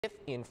With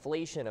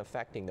inflation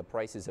affecting the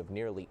prices of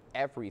nearly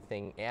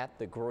everything at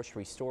the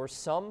grocery store,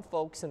 some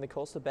folks in the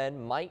Coastal Bend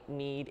might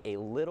need a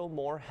little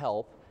more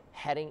help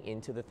heading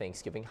into the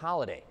Thanksgiving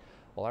holiday.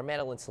 Well, our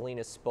Madeline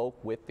Salinas spoke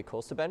with the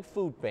Coastal Bend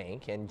Food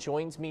Bank and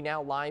joins me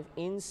now live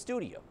in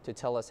studio to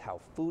tell us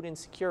how food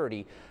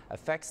insecurity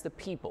affects the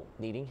people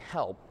needing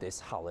help this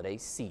holiday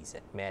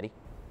season. Maddie?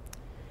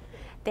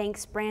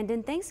 Thanks,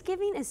 Brandon.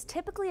 Thanksgiving is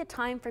typically a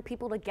time for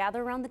people to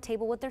gather around the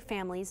table with their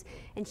families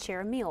and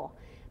share a meal.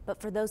 But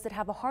for those that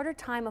have a harder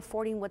time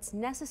affording what's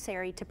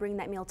necessary to bring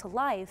that meal to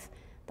life,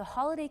 the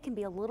holiday can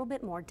be a little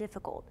bit more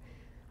difficult.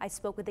 I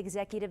spoke with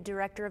Executive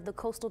Director of the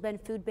Coastal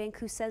Bend Food Bank,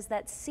 who says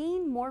that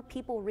seeing more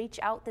people reach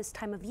out this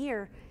time of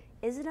year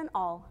isn't at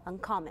all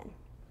uncommon.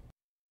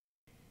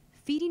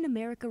 Feeding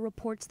America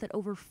reports that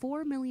over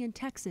 4 million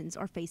Texans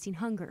are facing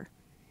hunger.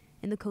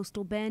 In the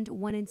Coastal Bend,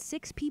 1 in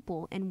 6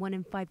 people and 1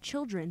 in 5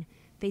 children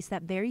face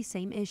that very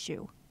same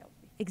issue.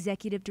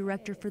 Executive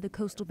Director for the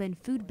Coastal Bend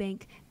Food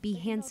Bank, B.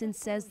 Hansen,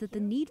 says that the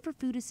need for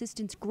food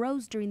assistance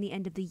grows during the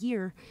end of the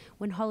year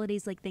when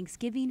holidays like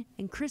Thanksgiving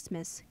and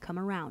Christmas come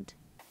around.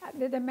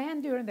 The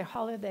demand during the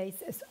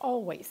holidays is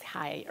always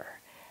higher.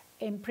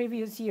 In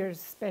previous years,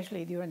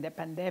 especially during the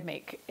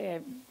pandemic,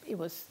 it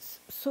was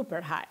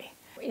super high.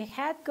 It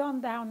had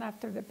gone down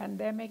after the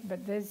pandemic,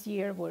 but this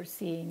year we're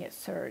seeing a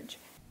surge.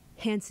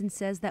 Hansen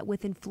says that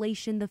with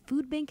inflation, the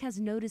food bank has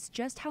noticed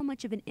just how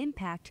much of an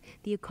impact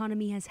the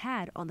economy has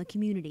had on the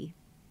community.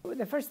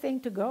 The first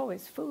thing to go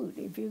is food.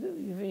 If you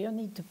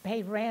need to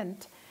pay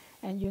rent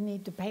and you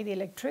need to pay the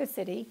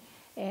electricity,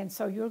 and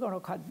so you're going to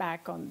cut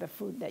back on the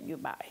food that you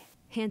buy.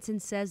 Hansen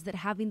says that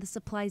having the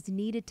supplies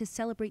needed to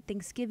celebrate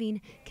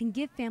Thanksgiving can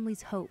give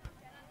families hope.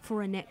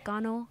 For Annette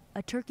Gano,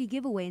 a turkey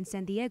giveaway in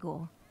San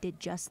Diego did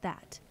just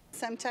that.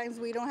 Sometimes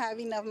we don't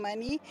have enough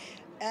money,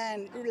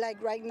 and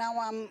like right now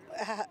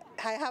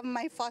I have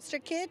my foster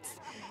kids,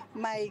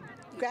 my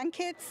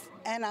grandkids,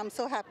 and I'm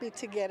so happy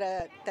to get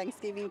a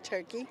Thanksgiving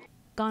turkey.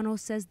 Gano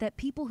says that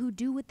people who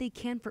do what they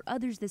can for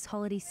others this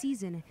holiday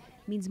season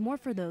means more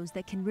for those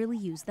that can really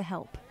use the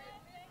help.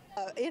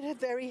 It is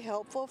very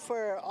helpful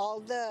for all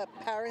the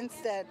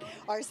parents that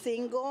are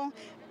single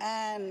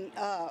and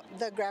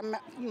the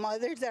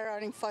grandmothers that are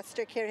in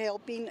foster care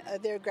helping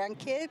their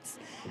grandkids,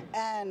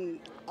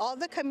 and all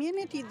the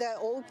community, the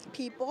old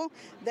people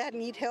that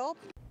need help.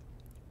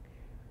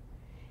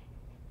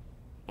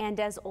 And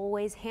as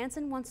always,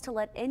 Hansen wants to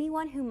let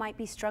anyone who might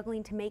be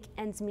struggling to make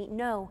ends meet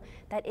know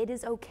that it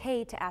is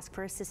okay to ask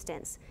for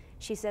assistance.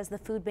 She says the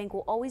food bank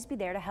will always be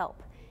there to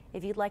help.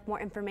 If you'd like more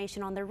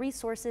information on their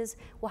resources,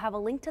 we'll have a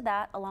link to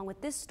that along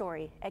with this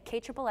story at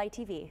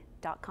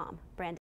KIIITV.com. Brandon.